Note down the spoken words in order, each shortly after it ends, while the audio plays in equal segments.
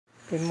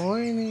Good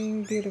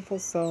morning, beautiful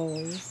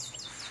souls.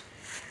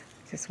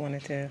 Just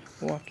wanted to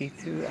walk you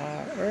through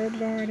our herb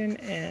garden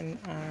and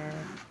our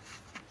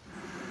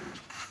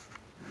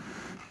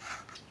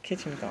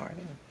kitchen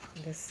garden.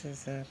 This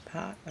is a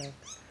pot of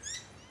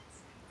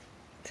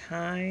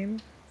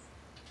thyme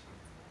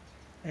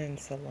and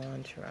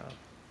cilantro.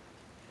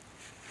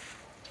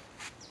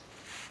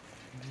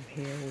 And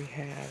here we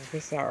have,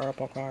 this is our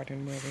herbal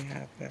garden where we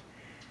have the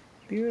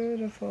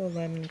beautiful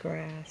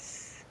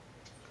lemongrass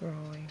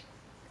growing.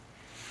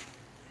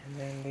 And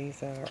then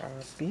these are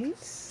our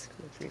beets,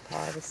 which we've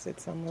harvested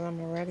some of them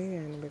already,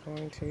 and we're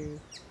going to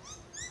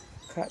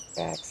cut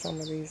back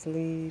some of these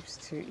leaves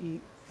to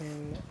eat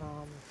and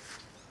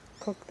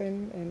cook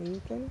them and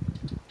eat them.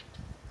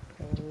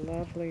 Got a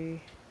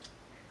lovely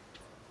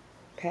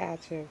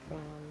patch of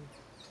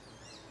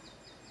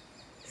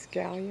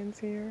scallions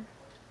here.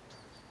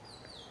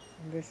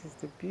 And this is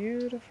the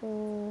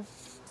beautiful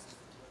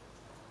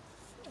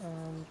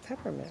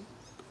peppermint.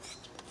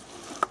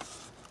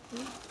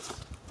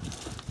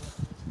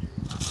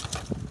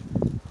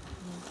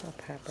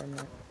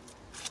 Peppermint.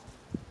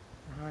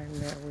 Behind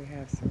that we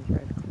have some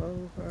red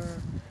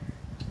clover.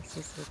 This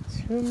is the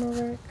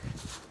turmeric.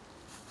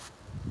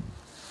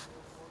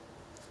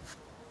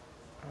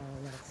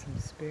 Like some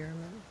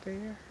spearmint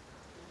there.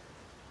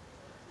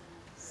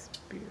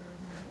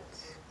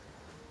 Spearmint.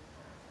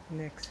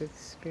 Next to the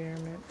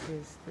spearmint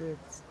is the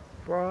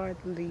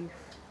broadleaf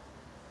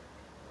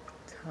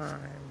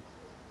thyme.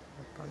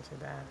 A bunch of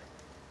that.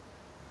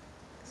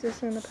 It's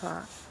just in the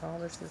pot. All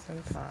this is in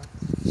the pot.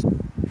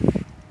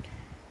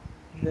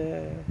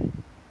 The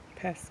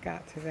pests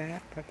got to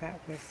that, but that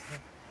was,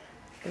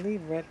 I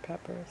believe, red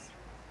peppers.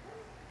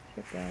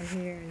 Get down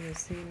here and you'll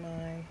see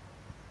my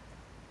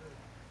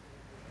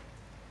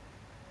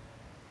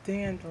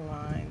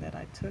dandelion that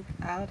I took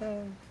out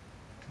of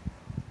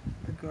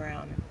the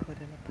ground and put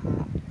in a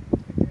pot.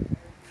 And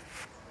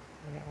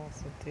I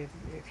also did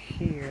it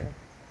here,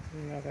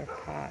 another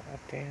pot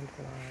of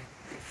dandelion.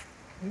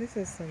 And this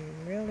is some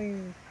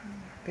really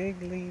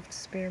big leafed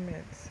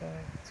spearmint, so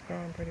it's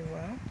growing pretty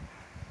well.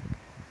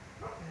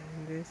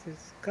 And this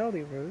is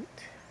gully root.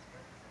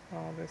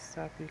 All this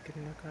stuff you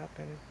can look up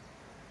and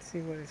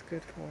see what it's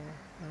good for.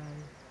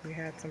 We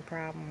had some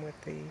problem with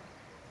the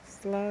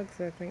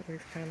slugs. I think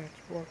we've kind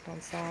of worked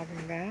on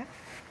solving that.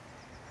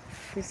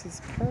 This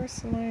is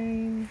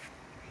purslane.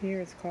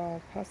 Here it's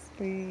called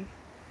parsley.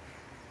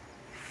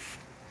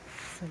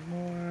 Some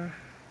more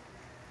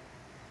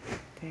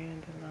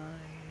dandelion.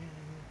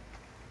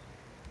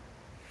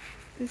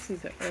 This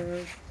is an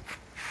herb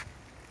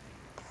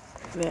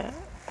that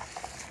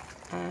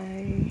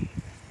I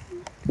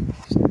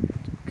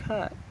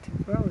cut to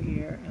grow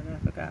here, and I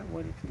forgot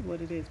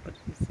what it is, but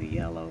it's a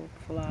yellow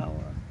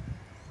flower.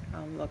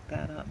 I'll look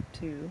that up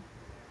too.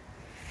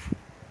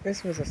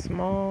 This was a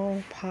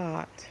small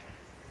pot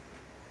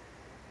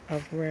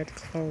of red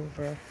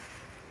clover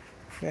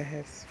that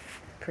has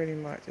pretty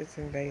much, it's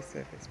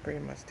invasive, it's pretty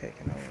much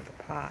taken over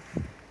the pot.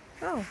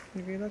 Oh,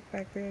 if you look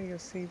back there, you'll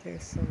see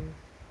there's some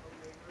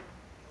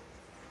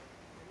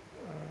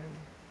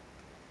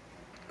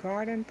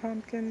garden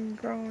pumpkin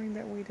growing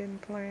that we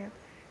didn't plant.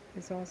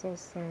 There's also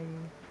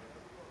some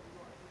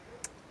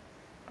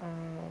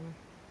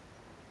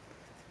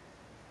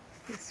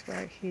this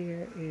right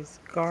here is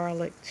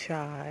garlic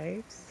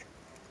chives.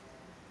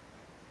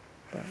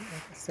 But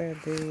like I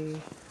said, the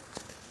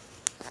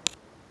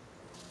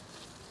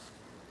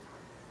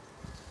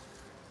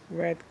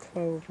red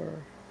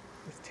clover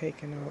is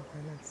taken over,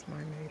 and that's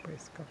my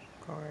neighbor's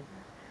garden.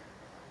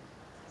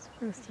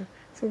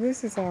 So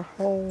this is our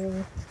whole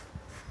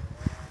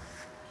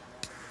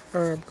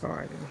herb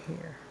garden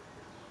here.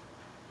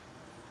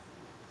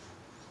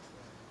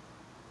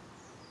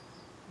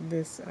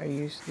 This I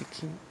usually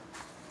keep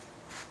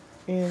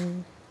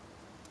in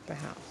the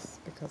house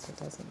because it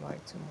doesn't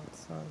like too much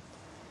sun.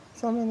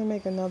 So I'm going to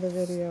make another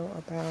video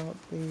about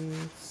the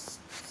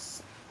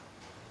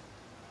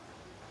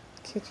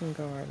kitchen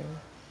garden,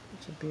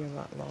 which will be a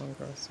lot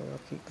longer, so we'll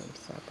keep them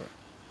separate.